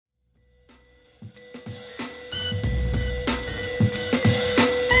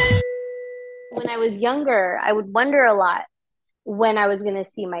When I was younger, I would wonder a lot when I was going to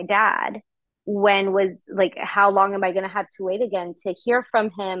see my dad. When was like, how long am I going to have to wait again to hear from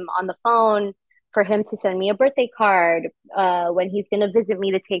him on the phone, for him to send me a birthday card, when he's going to visit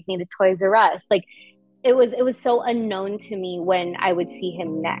me to take me to Toys R Us? Like, it was so unknown to me when I would see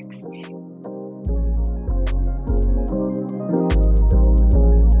him next.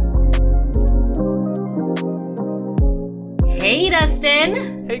 Hey,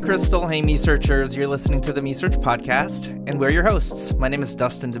 Dustin. Hey, Crystal. Hey, Me Searchers. You're listening to the Me Search podcast, and we're your hosts. My name is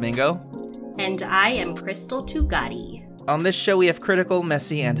Dustin Domingo. And I am Crystal Tugati. On this show, we have critical,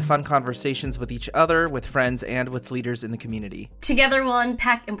 messy, and fun conversations with each other, with friends, and with leaders in the community. Together, we'll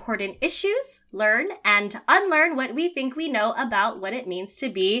unpack important issues, learn, and unlearn what we think we know about what it means to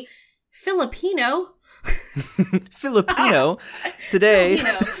be Filipino. Filipino. Today,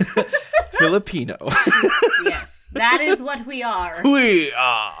 Filipino. Filipino. Yes. That is what we are. We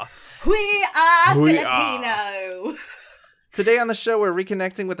are. We are We Filipino. Today on the show, we're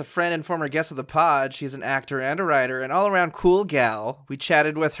reconnecting with a friend and former guest of the pod. She's an actor and a writer, an all-around cool gal. We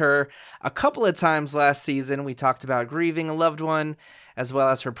chatted with her a couple of times last season. We talked about grieving a loved one, as well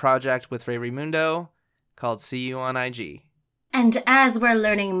as her project with Ray Raimundo called See You on IG. And as we're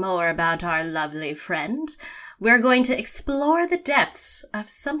learning more about our lovely friend, we're going to explore the depths of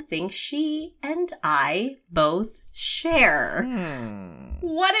something she and I both share.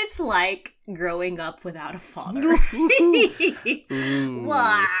 What it's like growing up without a father.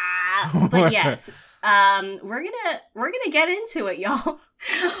 Wow. But yes, we're gonna get into it, y'all.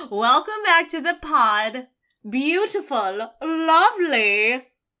 Welcome back to the pod. Beautiful, lovely,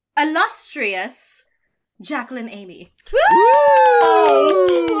 illustrious Jaclyn Aimee. Woo!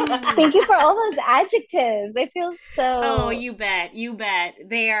 Thank you for all those adjectives. I feel so. Oh, you bet.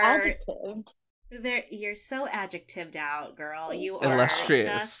 They are adjectived. You're so adjectived out, girl. You are Illustrious.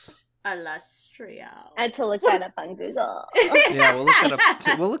 just illustrious. I had to look that up on Google. Yeah, we'll look that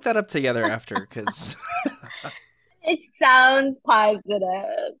up. We'll look that up together after, because It sounds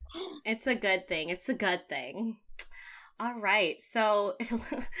positive. It's a good thing. All right, so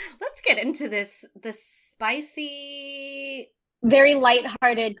let's get into this spicy, Very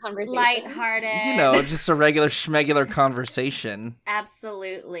lighthearted conversation. just a regular schmegular conversation.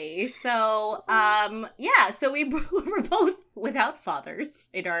 Absolutely. So, so we're both without fathers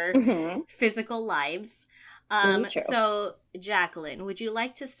in our physical lives. So, Jaclyn, would you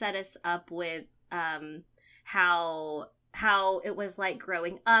like to set us up with how it was like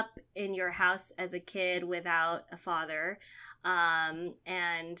growing up in your house as a kid without a father, and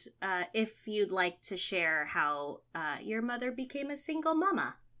if you'd like to share how your mother became a single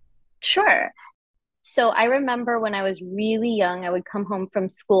mama. Sure. So I remember when I was really young, I would come home from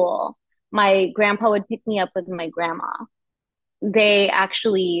school. My grandpa would pick me up with my grandma. They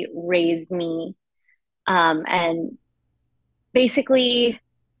actually raised me, and basically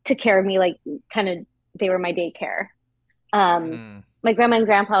took care of me, like kind of, they were my daycare. My grandma and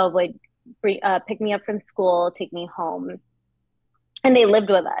grandpa would pick me up from school, take me home, and they lived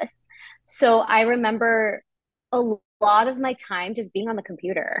with us. So I remember a lot of my time just being on the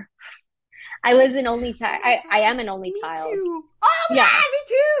computer. I was an only child. I am an only child. Too. Oh my God, me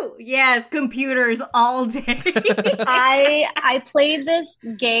too. Yes, computers all day. I played this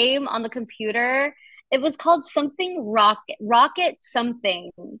game on the computer. It was called something Rocket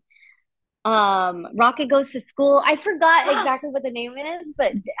something. Rocket Goes to School. I forgot exactly what the name is,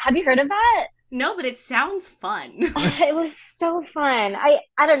 but have you heard of that? No, but it sounds fun. It was so fun. I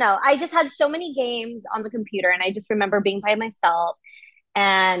don't know. I just had so many games on the computer, and I just remember being by myself,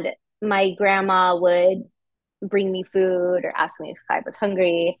 and my grandma would bring me food or ask me if I was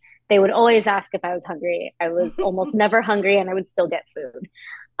hungry. They would always ask if I was hungry. I was almost never hungry, and I would still get food.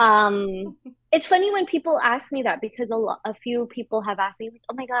 It's funny when people ask me that, because a few people have asked me, like,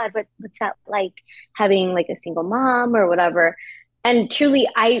 "Oh my God, what's that like, having like a single mom or whatever?" And truly,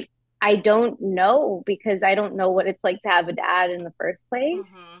 I don't know, because I don't know what it's like to have a dad in the first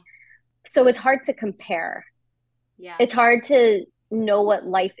place. So it's hard to compare. Yeah, it's hard to know what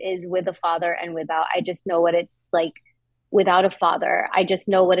life is with a father and without. I just know what it's like without a father. I just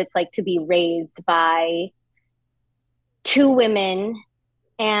know what it's like to be raised by two women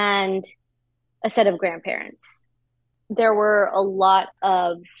and a set of grandparents. There were a lot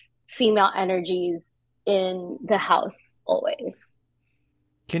of female energies in the house always.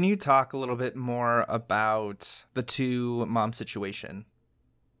 Can you talk a little bit more about the two mom situation?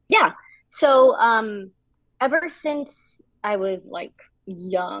 Yeah. So ever since I was like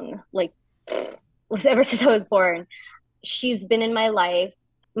young, ever since I was born, she's been in my life.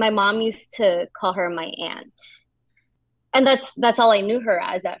 my mom used to call her my aunt. And that's all I knew her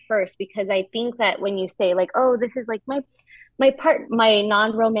as at first, because I think that when you say like, oh, this is like my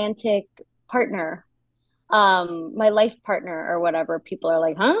non-romantic partner, my life partner or whatever, people are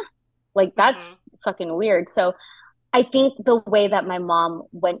like, huh? Like that's Mm-hmm. fucking weird. So I think the way that my mom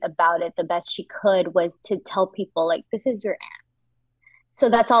went about it the best she could was to tell people like, this is your aunt. So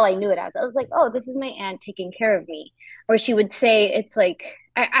that's all I knew it as. I was like, oh, this is my aunt taking care of me. Or she would say, it's like,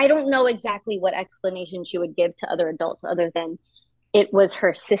 I don't know exactly what explanation she would give to other adults other than it was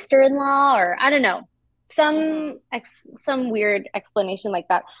her sister-in-law, or I don't know, Mm-hmm. some weird explanation like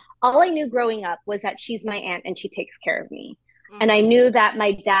that. All I knew growing up was that she's my aunt and she takes care of me. And I Mm-hmm. knew that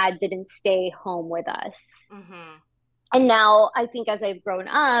my dad didn't stay home with us. Mm-hmm. And now I think as I've grown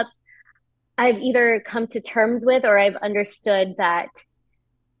up, I've either come to terms with or I've understood that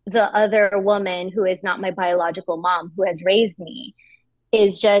the other woman who is not my biological mom who has raised me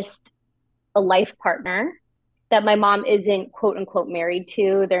is just a life partner that my mom isn't quote unquote married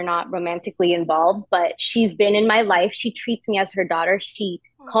to. They're not romantically involved, but she's been in my life. She treats me as her daughter. She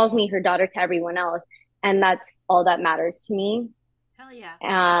calls Oh, me her daughter to everyone else. And that's all that matters to me. hell yeah.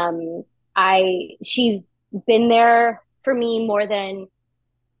 Um, she's been there for me more than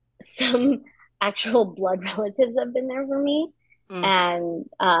some actual blood relatives have been there for me. Mm.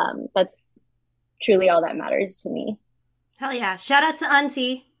 And that's truly all that matters to me. Hell yeah. Shout out to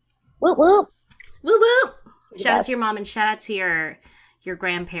Auntie. Whoop whoop. Woo woo. The Shout out to best. your mom and shout out to your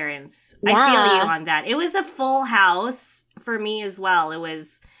grandparents. I feel you Yeah. on that. It was a full house for me as well. It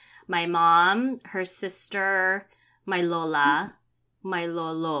was my mom, her sister, my Lola, my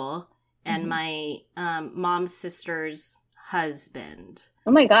Lolo, and Mhm. my mom's sister's husband.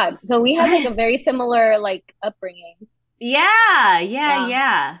 Oh my God. So we had like a very similar like upbringing. Yeah, yeah, Yeah.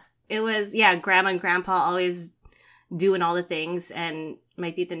 yeah. It was, yeah, grandma and grandpa always doing all the things, and my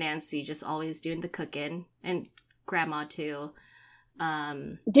tita Nancy just always doing the cooking, and grandma too.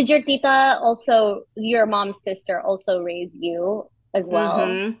 Did your tita also, your mom's sister, also raise you as well?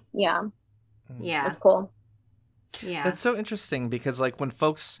 Mm-hmm. Yeah, Mm. Yeah, that's cool. yeah. That's so interesting because like when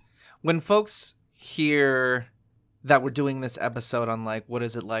folks hear that we're doing this episode on like what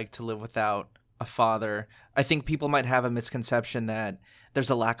is it like to live without a father, I think people might have a misconception that there's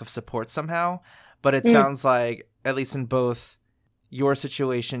a lack of support somehow, but it Mm, sounds like at least in both your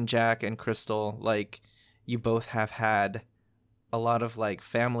situation, Jack and Crystal, like you both have had a lot of like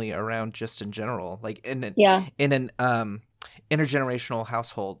family around just in general, like yeah, in an intergenerational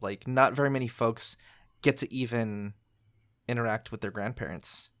household. Like not very many folks get to even interact with their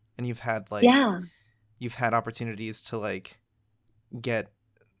grandparents, and yeah. you've had opportunities to like get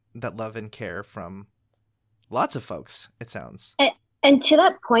that love and care from lots of folks, it sounds. And, and to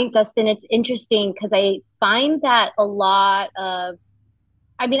that point, Dustin, it's interesting because I find that a lot of,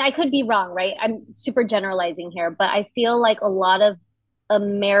 I mean, I could be wrong, right? I'm super generalizing here, but I feel like a lot of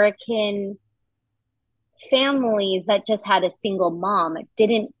American families that just had a single mom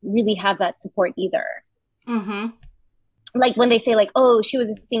didn't really have that support either. Mm-hmm. Like when they say like, oh, she was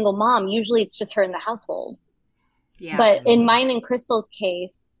a single mom, usually it's just her in the household. Yeah. But in Mm-hmm. mine and Crystal's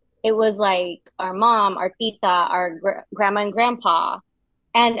case, it was like our mom, our tita, our grandma and grandpa.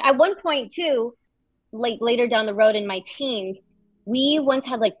 And at one point too, like later down the road in my teens, we once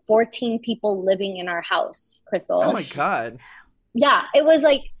had like 14 people living in our house, Oh Crystal. my god. Yeah, it was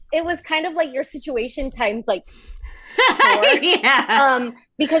like it was kind of like your situation times like four. Yeah.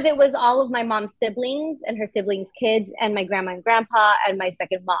 Because it was all of my mom's siblings and her siblings' kids and my grandma and grandpa and my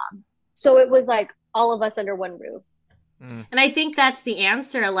second mom. So it was like all of us under one roof. Mm. And I think that's the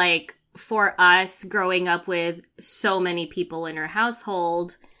answer. Like for us growing up with so many people in our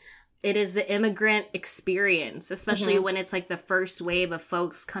household, it is the immigrant experience, especially Mm-hmm. when it's like the first wave of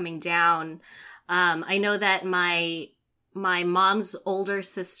folks coming down. I know that my mom's older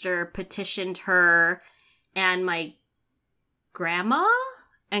sister petitioned her and my grandma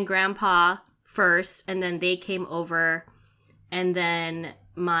and grandpa first, and then they came over, and then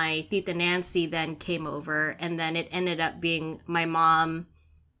my tita Nancy then came over, and then it ended up being my mom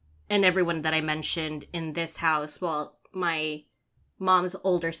and everyone that I mentioned in this house. Well, my mom's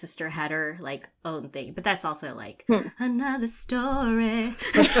older sister had her like own thing, but that's also like Hmm. another story.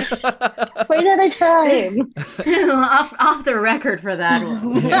 For another time. off the record for that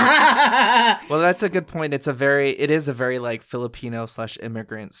one. Well, that's a good point. It is a very like Filipino /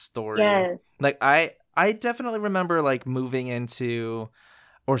 immigrant story. Yes. Like I definitely remember like moving into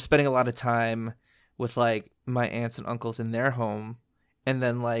or spending a lot of time with like my aunts and uncles in their home, and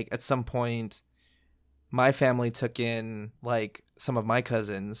then like at some point my family took in like some of my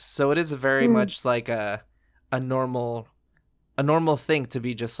cousins. So it is a very Mm. much like a normal a normal thing to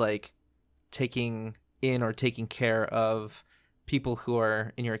be just like taking in or taking care of people who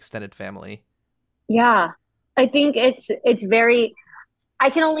are in your extended family. Yeah. I think it's very I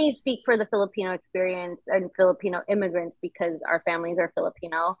can only speak for the Filipino experience and Filipino immigrants because our families are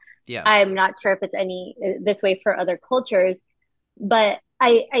Filipino. Yeah. I'm not sure if it's any this way for other cultures, but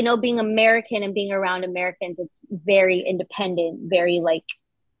I know being American and being around Americans, it's very independent, very like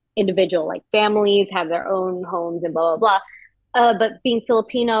individual, like families have their own homes and blah blah blah. But being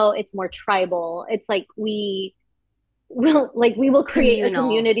Filipino, it's more tribal. It's like we will create a Communal.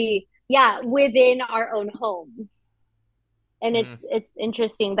 community, yeah, within our own homes. And Mm-hmm. it's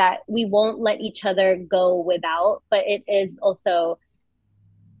interesting that we won't let each other go without, but it is also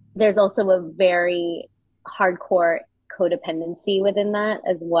there's also a very hardcore codependency within that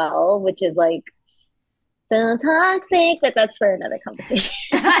as well, which is like so toxic, but that's for another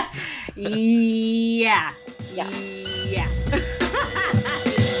conversation. Yeah. Yeah. Yeah.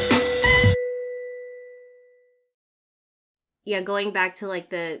 Yeah, going back to like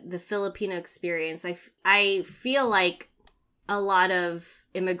the Filipino experience, I feel like a lot of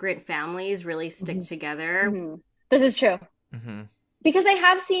immigrant families really stick together. Mm-hmm. This is true. Mm-hmm. Because I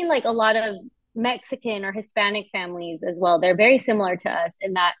have seen like a lot of Mexican or Hispanic families as well. They're very similar to us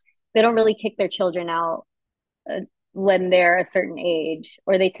in that they don't really kick their children out uh, when they're a certain age,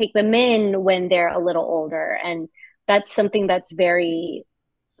 or they take them in when they're a little older. And that's something that's very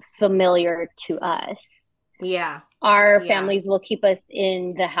familiar to us. Yeah. Our Yeah. families will keep us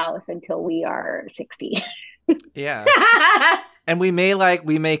in the house until we are 60. Yeah. And we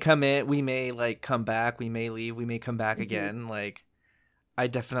may come in, we may like come back, we may leave, we may come back again. Like I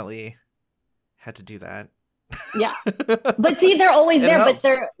definitely had to do that. Yeah. But see, they're always It there, but helps.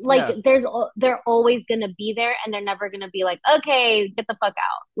 they're like Yeah. they're always gonna be there, and they're never gonna be like, okay, get the fuck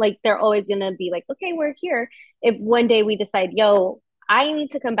out. Like they're always gonna be like, okay, we're here. If one day we decide, yo, I need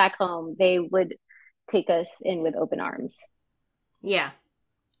to come back home, they would take us in with open arms. Yeah,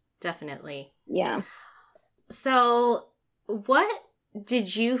 definitely. Yeah. So, what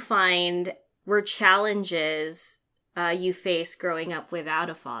did you find were challenges you faced growing up without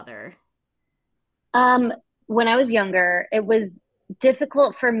a father? When I was younger, it was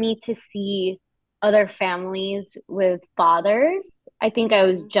difficult for me to see other families with fathers. I think I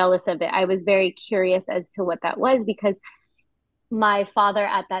was Mm-hmm. jealous of it. I was very curious as to what that was because my father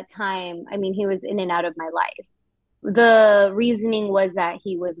at that time, I mean, he was in and out of my life. The reasoning was that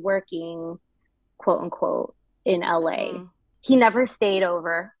he was working, quote unquote, in LA. Mm-hmm. He never stayed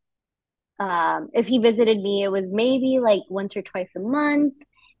over. If he visited me, it was maybe like once or twice a month.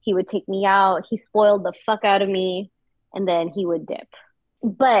 He would take me out. He spoiled the fuck out of me, and then he would dip.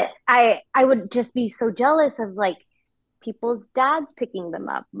 But I would just be so jealous of like people's dads picking them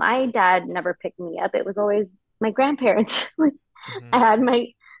up. My dad never picked me up. It was always my grandparents. Like Mm-hmm. I had my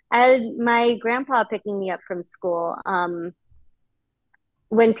I had my grandpa picking me up from school.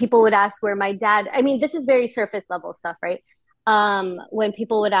 When people would ask where my dad, I mean, this is very surface level stuff, right? When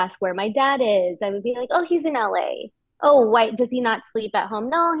people would ask where my dad is, I would be like, oh, he's in LA. Oh, why does he not sleep at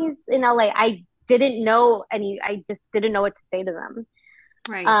home? No, he's in LA. I didn't know I just didn't know what to say to them.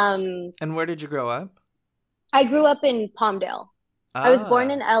 Right. And where did you grow up? I grew up in Palmdale. I was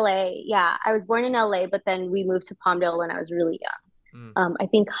born in Ah. LA. Yeah, I was born in LA, but then we moved to Palmdale when I was really young. Mm. I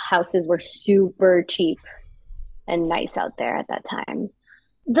think houses were super cheap and nice out there at that time.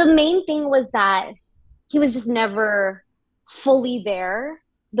 The main thing was that he was just never fully there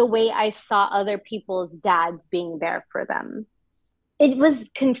the way I saw other people's dads being there for them. It was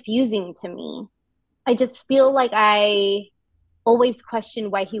confusing to me. I just feel like I always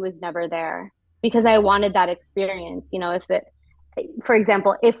questioned why he was never there because I wanted that experience. You know, if it, for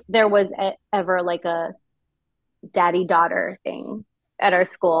example, if there was ever like a daddy daughter thing at our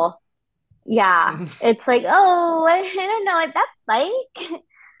school, yeah, it's like, oh, I don't know what that's like.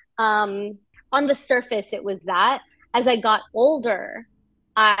 On the surface, it was that. As I got older,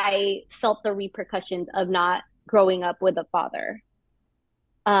 I felt the repercussions of not growing up with a father.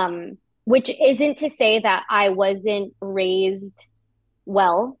 Which isn't to say that I wasn't raised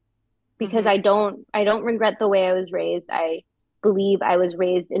well, because Mm-hmm. I don't regret the way I was raised. I believe I was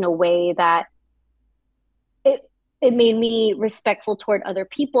raised in a way that it it made me respectful toward other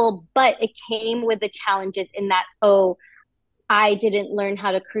people, but it came with the challenges in that, oh, I didn't learn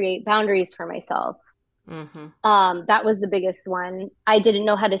how to create boundaries for myself. Mm-hmm. That was the biggest one. I didn't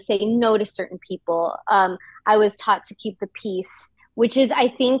know how to say no to certain people. I was taught to keep the peace, which is, I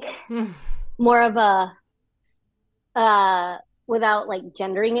think, more of a without like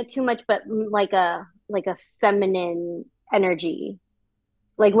gendering it too much, but like a feminine energy,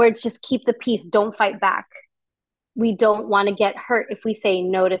 like where it's just keep the peace, don't fight back. we don't want to get hurt if we say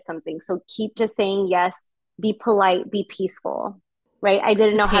no to something. So keep just saying yes, be polite, be peaceful, right? I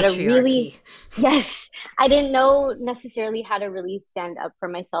didn't The know how to really, patriarchy. yes, I didn't know necessarily how to really stand up for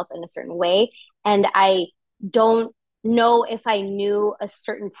myself in a certain way. And I don't know if I knew a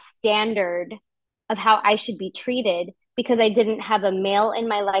certain standard of how I should be treated because I didn't have a male in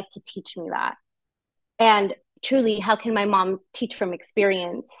my life to teach me that. And truly, how can my mom teach from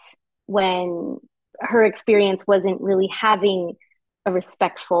experience when her experience wasn't really having a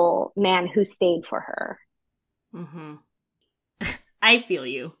respectful man who stayed for her? Mm-hmm. I feel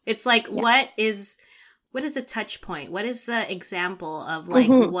you. It's like, Yeah. what is a touch point? What is the example of like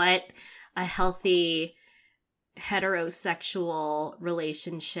Mm-hmm. what a healthy heterosexual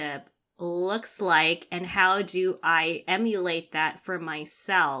relationship looks like, and how do I emulate that for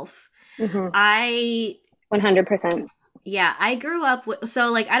myself? Mm-hmm. I 100%. Yeah, I grew up with,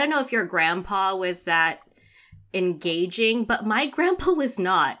 so like I don't know if your grandpa was that engaging, but my grandpa was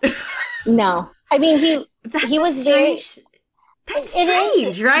not. No. I mean, That's he a was very, strange That's it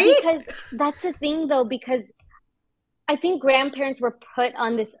is strange, right? because that's the thing though, because I think grandparents were put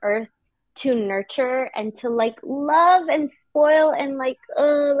on this earth to nurture and to like love and spoil and like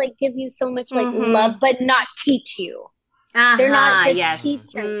give you so much like love, Mm-hmm. but not teach you. They're not Uh-huh, the yes.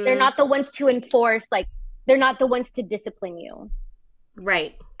 teachers. They're not the ones to enforce, like, they're not the ones to discipline you.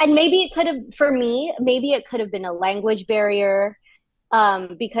 Right. And maybe it could have, for me, maybe it could have been a language barrier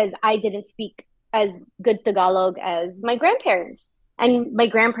because I didn't speak as good Tagalog as my grandparents. And my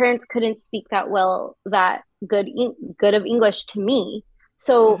grandparents couldn't speak that well, that good of English to me.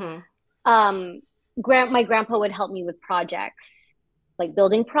 So Mm-hmm. um, my grandpa would help me with projects, like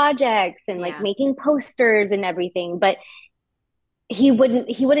building projects and like Yeah. making posters and everything. But he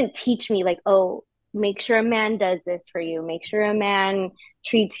wouldn't teach me like, oh, make sure a man does this for you, make sure a man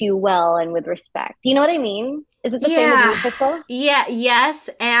treats you well and with respect. You know what I mean? Is it the same with Yeah. you, Crystal? Yeah, yes,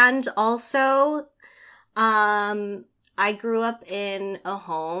 and also um I grew up in a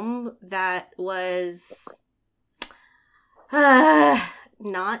home that was uh,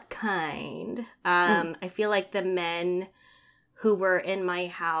 not kind. Mm. I feel like the men who were in my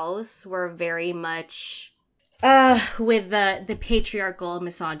house were very much with the patriarchal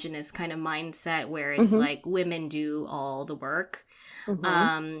misogynist kind of mindset where it's Mm-hmm. like women do all the work.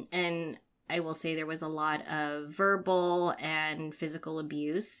 Mm-hmm. And I will say there was a lot of verbal and physical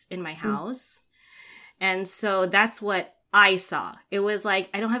abuse in my Mm. house. And so that's what I saw. It was like,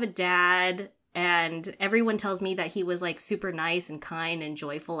 I don't have a dad, and everyone tells me that he was like super nice and kind and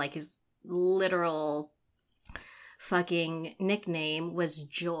joyful. Like his literal fucking nickname was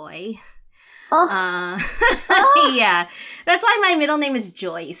Joy. Oh, Uh, oh, yeah, that's why my middle name is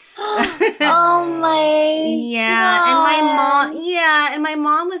Joyce. oh my God. And my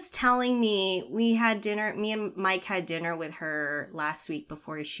mom was telling me we had dinner, me and Mike had dinner with her last week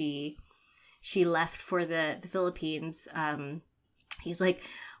before she left for the Philippines. He's like,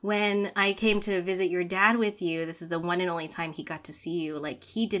 when I came to visit your dad with you, this is the one and only time he got to see you. Like,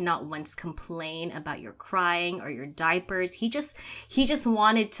 he did not once complain about your crying or your diapers. He just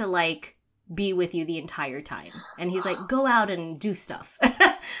wanted to like be with you the entire time. And he's like, go out and do stuff.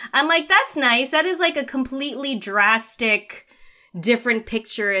 I'm like, that's nice. That is like a completely drastic, different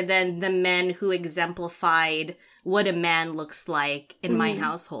picture than the men who exemplified what a man looks like in my Mm.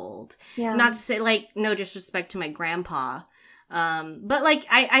 household. Yeah. Not to say, like, no disrespect to my grandpa. But like,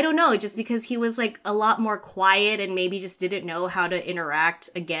 I don't know, just because he was like a lot more quiet and maybe just didn't know how to interact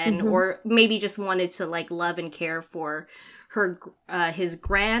again, Mm-hmm. or maybe just wanted to like love and care for his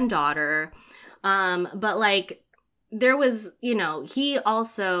granddaughter. But like, there was, he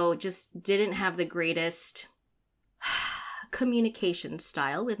also just didn't have the greatest communication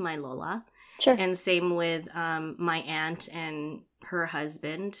style with my Lola. Sure. And same with my aunt and her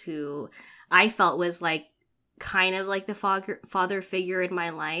husband, who I felt was like kind of like the father figure in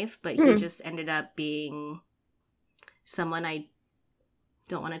my life, but he just ended up being someone I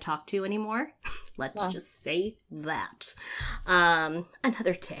don't want to talk to anymore. Let's just say that.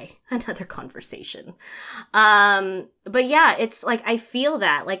 Another day, another conversation. But yeah, it's like I feel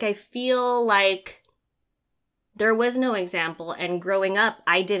that. Like I feel like there was no example, and growing up,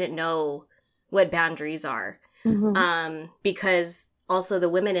 I didn't know what boundaries are. Mm-hmm. Because also the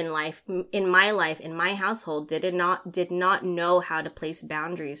women in my household did not know how to place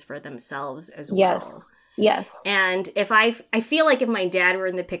boundaries for themselves as well. Yes. And if I feel like if my dad were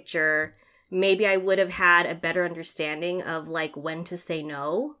in the picture, maybe I would have had a better understanding of like when to say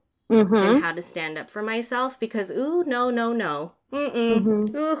no Mm-hmm. and how to stand up for myself, because ooh, no. Mm-mm.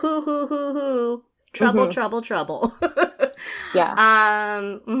 Mm-hmm. Ooh, hoo. Trouble, Mm-hmm. trouble, trouble. Yeah.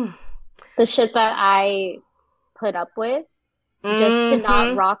 The shit that I put up with just to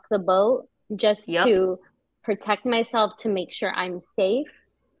not rock the boat, just Yep. to protect myself, to make sure I'm safe,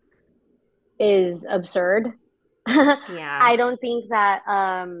 is absurd. Yeah. I don't think that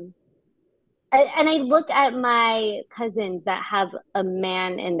and I look at my cousins that have a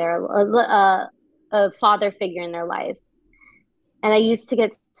man in their a father figure in their life, and I used to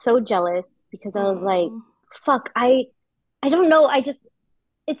get so jealous because I was like, fuck, I don't know, I just,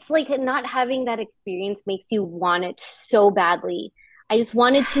 it's like not having that experience makes you want it so badly. I just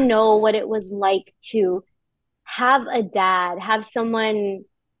wanted to know what it was like to have a dad, have someone,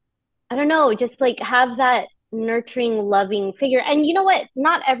 I don't know, just like have that nurturing, loving figure. And you know what?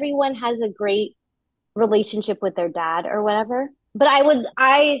 Not everyone has a great relationship with their dad or whatever. But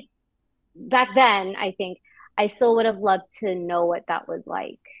back then, I think I still would have loved to know what that was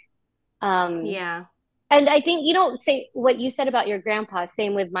like. Yeah. And I think, say what you said about your grandpa,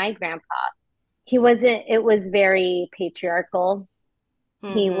 same with my grandpa. It was very patriarchal.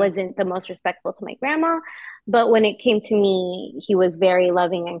 He wasn't the most respectful to my grandma, but when it came to me, he was very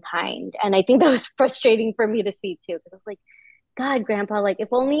loving and kind. And I think that was frustrating for me to see too, because I was like, God, grandpa, like if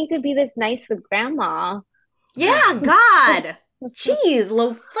only you could be this nice with grandma. Yeah, God. Jeez,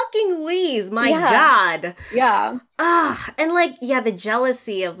 lo fucking Louise, my God. Yeah. And like, yeah, the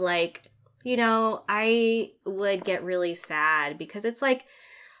jealousy of like, I would get really sad because it's like,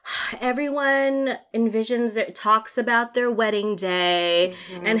 everyone talks about their wedding day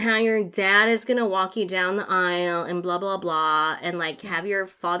and how your dad is gonna walk you down the aisle and blah blah blah and like have your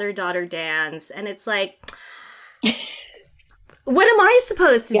father-daughter dance, and it's like, what am I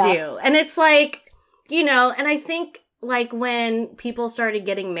supposed to do? And it's like, and I think like when people started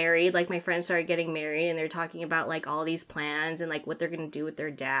getting married, like my friends started getting married and they're talking about like all these plans and like what they're gonna do with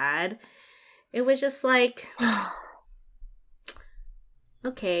their dad, it was just like,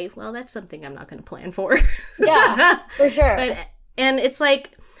 okay, well, that's something I'm not going to plan for. Yeah, for sure. And it's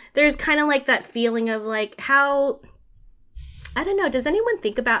like, there's kind of like that feeling of like how, I don't know, does anyone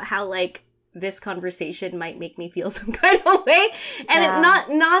think about how like this conversation might make me feel some kind of way? And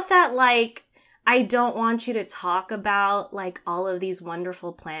not that like, I don't want you to talk about like all of these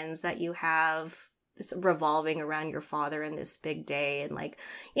wonderful plans that you have revolving around your father in this big day and like,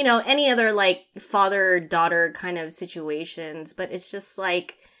 any other like father-daughter kind of situations. But it's just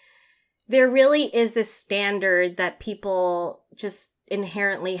like, there really is this standard that people just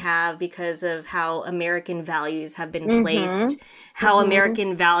inherently have because of how American values have been placed, how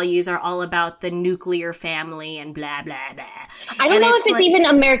American values are all about the nuclear family and blah, blah, blah. I don't know if it's like, even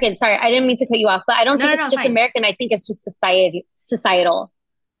American. Sorry, I didn't mean to cut you off, but I don't think it's just fine. American. I think it's just societal.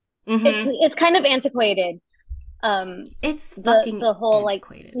 It's kind of antiquated. It's fucking the whole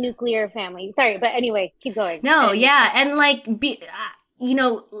antiquated. Like nuclear family. Sorry, but anyway, keep going. No, yeah, and like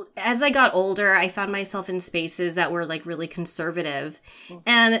as I got older, I found myself in spaces that were like really conservative,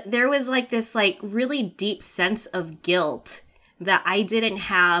 and there was like this like really deep sense of guilt that I didn't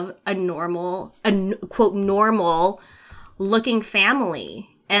have a quote normal looking family,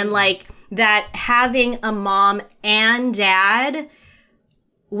 and like that having a mom and dad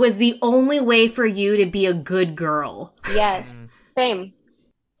was the only way for you to be a good girl. Yes. Same.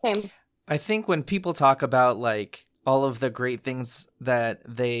 I think when people talk about like all of the great things that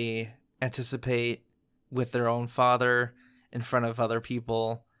they anticipate with their own father in front of other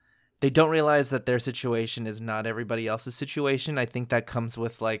people, they don't realize that their situation is not everybody else's situation. I think that comes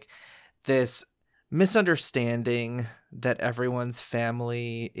with like this misunderstanding that everyone's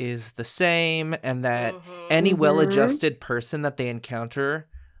family is the same and that any well-adjusted person that they encounter,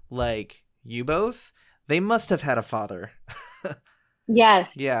 like you both, they must have had a father.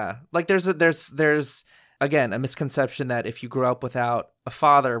 Yes. Yeah. Like there's again a misconception that if you grow up without a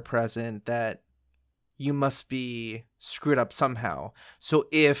father present, that you must be screwed up somehow. So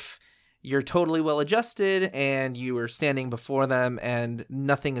if you're totally well adjusted and you are standing before them and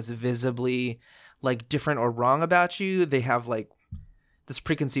nothing is visibly like different or wrong about you, they have like this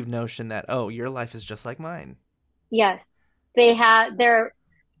preconceived notion that, oh, your life is just like mine. Yes.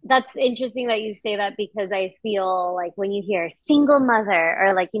 That's interesting that you say that, because I feel like when you hear single mother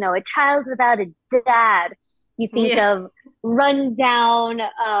or like, a child without a dad, you think of run down,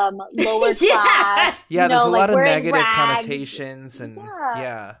 lower class. Yeah, there's a lot of negative rags. connotations and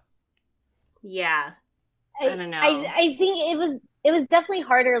Yeah. I don't know. I think it was definitely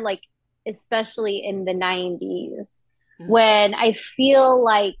harder, like especially in the 90s when I feel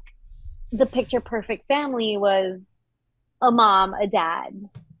like the picture perfect family was a mom, a dad,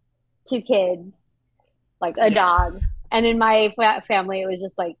 2 kids, like a dog. And in my family, it was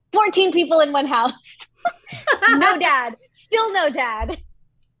just like 14 people in one house. No dad. Still no dad.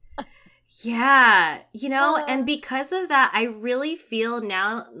 Yeah, and because of that, I really feel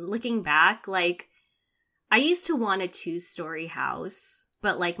now, looking back, like, I used to want a 2-story house,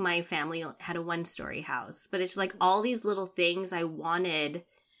 but like my family had a 1-story house. But it's like all these little things I wanted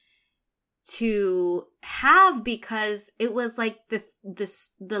to have because it was like the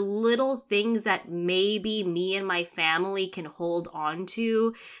little things that maybe me and my family can hold on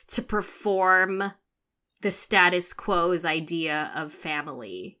to perform the status quo's idea of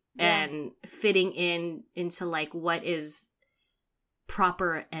family and fitting into like what is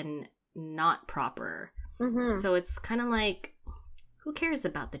proper and not proper. So it's kind of like, who cares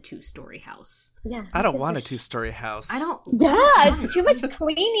about the 2-story house? Yeah, I don't want a 2-story house. I don't. Yeah, it's too much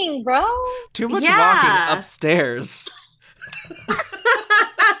cleaning, bro. Too much walking upstairs.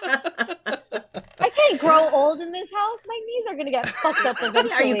 I can't grow old in this house. My knees are gonna get fucked up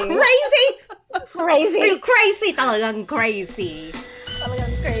eventually. Are you crazy? Crazy. Are you crazy? Talagang crazy.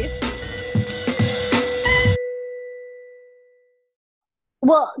 Talagang crazy.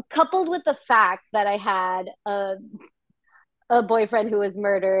 Well, coupled with the fact that I had a boyfriend who was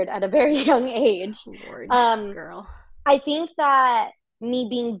murdered at a very young age, Lord, girl, I think that me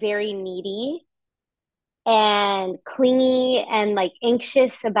being very needy and clingy and like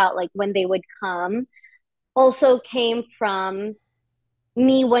anxious about like when they would come also came from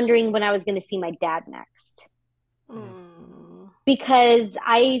me wondering when I was going to see my dad next. Because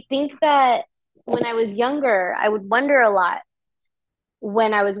I think that when I was younger, I would wonder a lot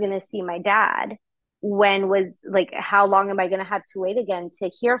when I was going to see my dad. When was like, how long am I going to have to wait again to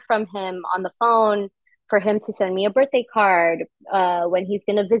hear from him on the phone, for him to send me a birthday card, when he's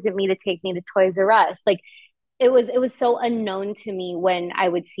going to visit me to take me to Toys R Us? Like, it was so unknown to me when I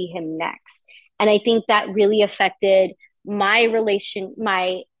would see him next. And I think that really affected my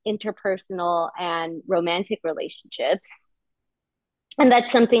interpersonal and romantic relationships. And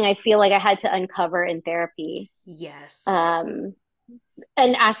that's something I feel like I had to uncover in therapy. Yes.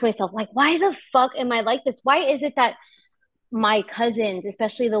 And ask myself, like, why the fuck am I like this? Why is it that my cousins,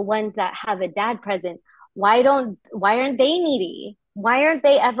 especially the ones that have a dad present, why aren't they needy? Why aren't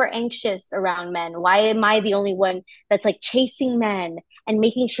they ever anxious around men? Why am I the only one that's like chasing men and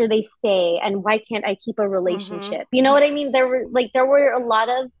making sure they stay? And why can't I keep a relationship? You know what I mean? There were a lot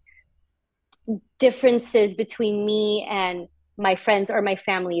of differences between me and my friends or my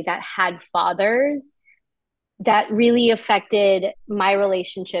family that had fathers that really affected my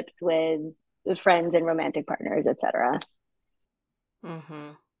relationships with friends and romantic partners, etc.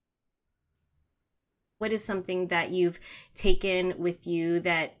 What is something that you've taken with you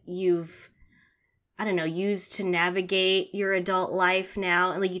that you've, I don't know, used to navigate your adult life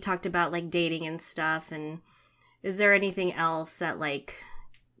now? And like you talked about like dating and stuff. And is there anything else that like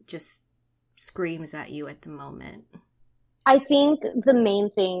just screams at you at the moment? I think the main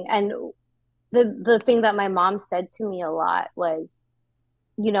thing, and the thing that my mom said to me a lot was,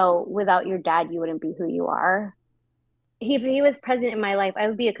 without your dad, you wouldn't be who you are. If he was present in my life, I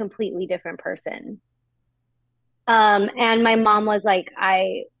would be a completely different person. And my mom was like,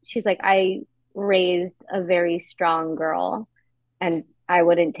 she's like, I raised a very strong girl, and I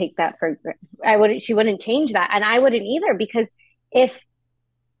wouldn't take that she wouldn't change that. And I wouldn't either, because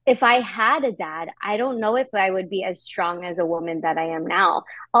if I had a dad, I don't know if I would be as strong as a woman that I am now.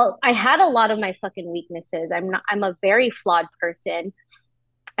 I had a lot of my fucking weaknesses. I'm a very flawed person,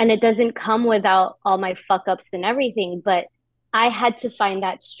 and it doesn't come without all my fuck ups and everything, but I had to find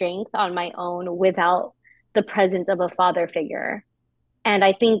that strength on my own without the presence of a father figure. And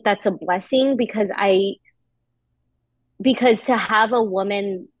I think that's a blessing, because to have a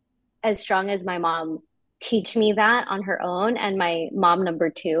woman as strong as my mom teach me that on her own, and my mom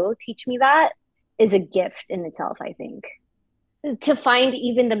number 2 teach me that, is a gift in itself, I think. To find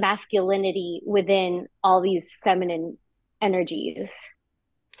even the masculinity within all these feminine energies.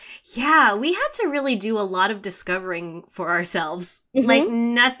 Yeah, we had to really do a lot of discovering for ourselves. Like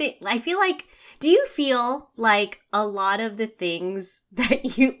nothing, I feel like, do you feel like a lot of the things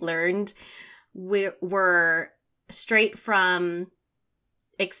that you learned were straight from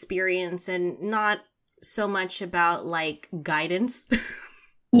experience and not so much about like guidance?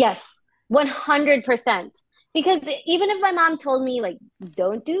 Yes, 100%. Because even if my mom told me like,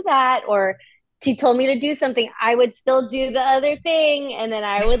 don't do that, or she told me to do something, I would still do the other thing, and then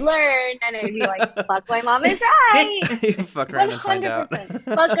I would learn, and I'd be like, fuck, my mom is right. You fuck around 100%. And find out.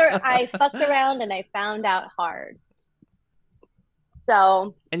 I fucked around and I found out hard.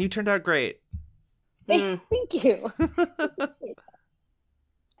 So. And you turned out great. Thank you.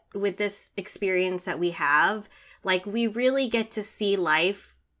 With this experience that we have, like, we really get to see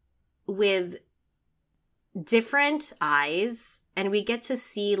life with different eyes, and we get to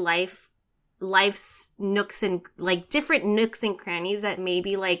see life life's nooks and like different nooks and crannies that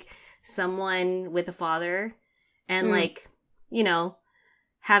maybe like someone with a father and like, you know,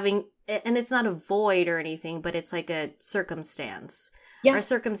 having, and it's not a void or anything, but it's like a circumstance. Yeah. Our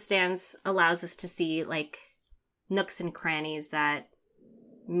circumstance allows us to see like nooks and crannies that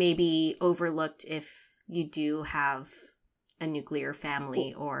may be overlooked if you do have a nuclear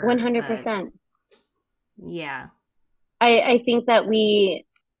family or 100%. Yeah. I think that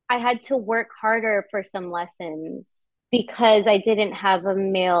I had to work harder for some lessons because I didn't have a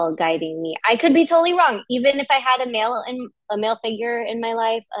male guiding me. I could be totally wrong. Even if I had a male figure in my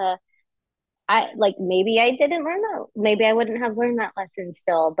life, I like maybe I didn't learn that. Maybe I wouldn't have learned that lesson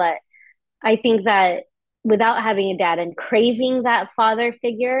still. But I think that without having a dad and craving that father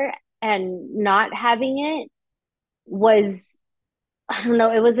figure and not having it was, I don't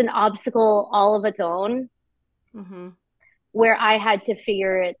know, it was an obstacle all of its own. Mm-hmm. Where I had to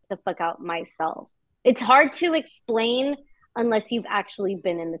figure it the fuck out myself. It's hard to explain unless you've actually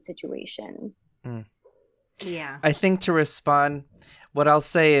been in the situation. Yeah. I think to respond, what I'll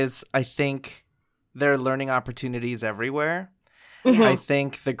say is I think there are learning opportunities everywhere. Mhm. I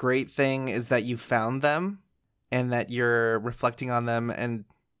think the great thing is that you found them and that you're reflecting on them. And,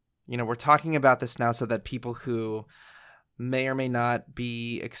 you know, we're talking about this now so that people who may or may not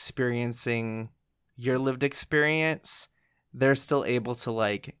be experiencing your lived experience, they're still able to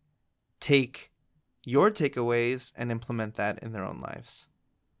like take your takeaways and implement that in their own lives.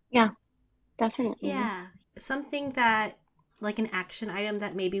 Yeah, definitely. Yeah. Something that, like an action item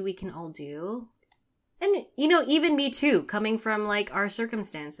that maybe we can all do. And, you know, even me too, coming from like our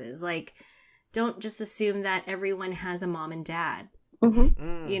circumstances. Like, don't just assume that everyone has a mom and dad.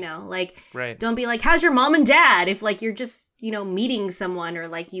 You know, like, right. Don't be like, how's your mom and dad? If like you're just, you know, meeting someone or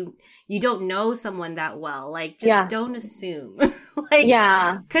like you don't know someone that well, like just don't assume. Like,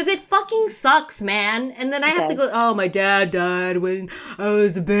 yeah, because it fucking sucks, man. And then I have to go, oh, my dad died when I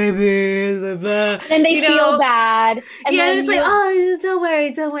was a baby. Blah, blah. and they You feel know? bad. And Yeah, then and it's like, oh,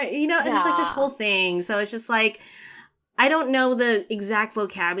 don't worry. You know, and it's like this Yeah. whole thing. So it's just like, I don't know the exact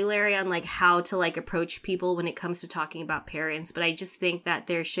vocabulary on like how to like approach people when it comes to talking about parents, but I just think that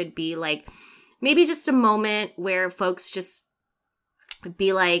there should be like maybe just a moment where folks just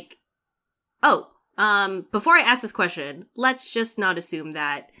be like, oh, before I ask this question, let's just not assume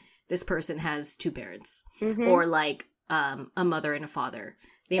that this person has two parents or like a mother and a father.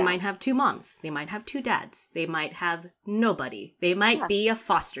 They might have two moms. They might have two dads. They might have nobody. They might be a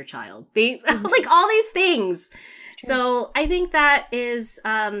foster child. They like all these things. So I think that is,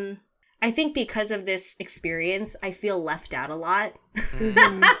 I think because of this experience, I feel left out a lot.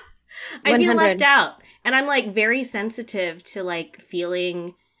 I feel left out. And I'm like very sensitive to like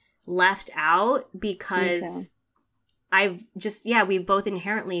feeling left out because I've just, we've both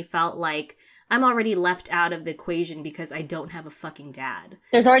inherently felt like I'm already left out of the equation because I don't have a fucking dad.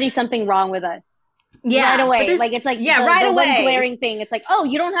 There's already something wrong with us. Yeah. Right away. Like, it's like right away. One glaring thing. It's like, oh,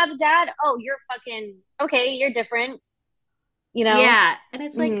 you don't have a dad? Oh, you're fucking, okay, you're different. You know? Yeah. And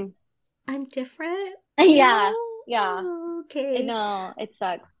it's like, I'm different? Yeah. No? Yeah. Okay. I know. It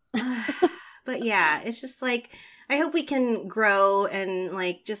sucks. But yeah, it's just like, I hope we can grow and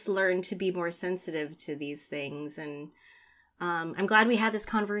like just learn to be more sensitive to these things. And I'm glad we had this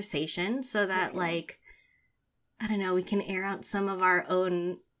conversation so that like, I don't know, we can air out some of our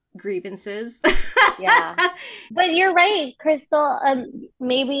own grievances. Yeah. But you're right, Crystal.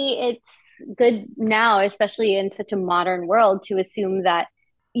 Maybe it's good now, especially in such a modern world, to assume that,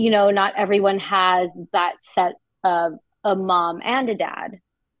 you know, not everyone has that set of a mom and a dad.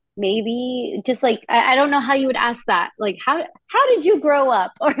 Maybe just like I don't know how you would ask that. Like how did you grow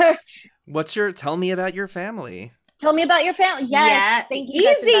up? Or tell me about your family. Tell me about your family. Yes. Yeah. Thank you.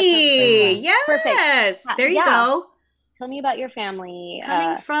 Easy. Yes. Perfect. There you go. Tell me about your family.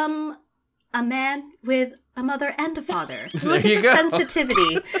 Coming from a man with a mother and a father. Look at the go.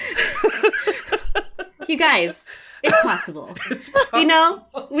 sensitivity. You guys, it's possible. You know,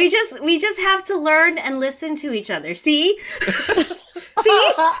 we just have to learn and listen to each other. See?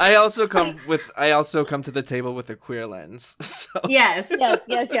 See? I also come to the table with a queer lens. So. Yes.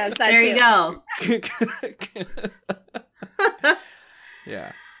 There you go.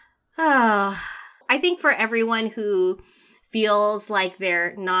 Yeah. I think for everyone who feels like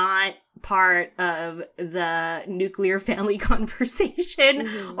they're not part of the nuclear family conversation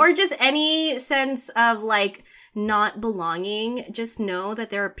or just any sense of like not belonging, just know that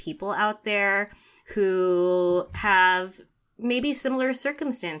there are people out there who have maybe similar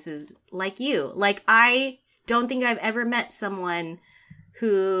circumstances like you. Like, I don't think I've ever met someone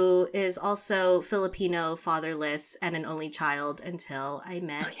who is also Filipino, fatherless, and an only child until I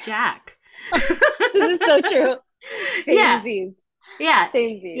met Jack. This is so true. Yeah. Samesies. Yeah.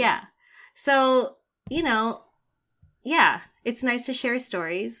 Samesies. Yeah. So, yeah, it's nice to share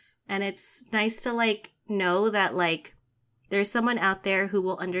stories, and it's nice to like know that like there's someone out there who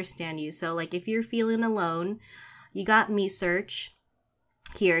will understand you. So like if you're feeling alone, you got Me Search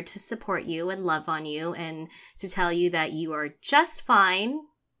here to support you and love on you and to tell you that you are just fine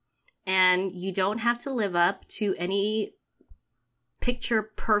and you don't have to live up to any picture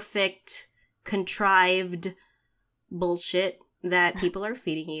perfect, contrived bullshit that people are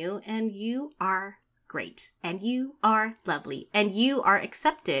feeding you, and you are great, and you are lovely, and you are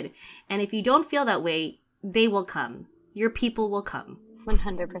accepted. And if you don't feel that way, they will come. Your people will come.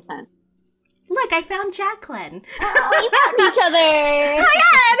 100%. Look, I found Jaclyn. Oh, we found each other.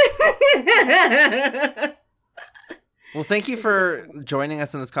 Hi, Well, thank you for joining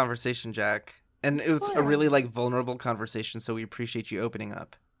us in this conversation, Jack. And it was a really like vulnerable conversation, so we appreciate you opening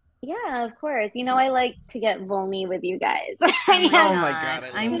up. Yeah, of course. You know, I like to get vulny with you guys. Oh my God,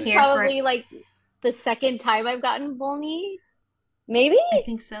 I'm this is here probably like the second time I've gotten vulny. Maybe? I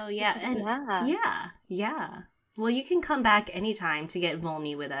think so, yeah. And yeah. Well, you can come back anytime to get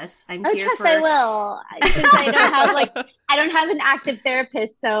vulny with us. I'm here trust for... I will. Since I don't have an active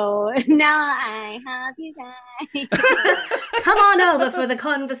therapist, so now I have you guys. Come on over for the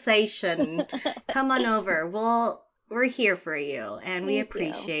conversation. Come on over. We're here for you, and we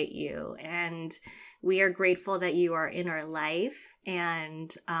appreciate you. And we are grateful that you are in our life.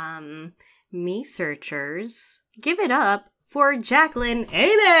 And Me Searchers, give it up for Jaclyn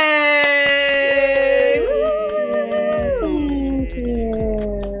Aimee! Thank you.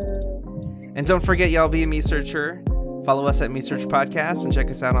 And don't forget, y'all, be a Me Searcher. Follow us at Me Search Podcast and check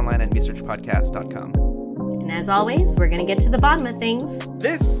us out online at mesearchpodcast.com. And as always, we're going to get to the bottom of things.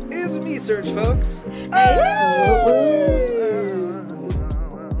 This is Me Search, folks. Hey.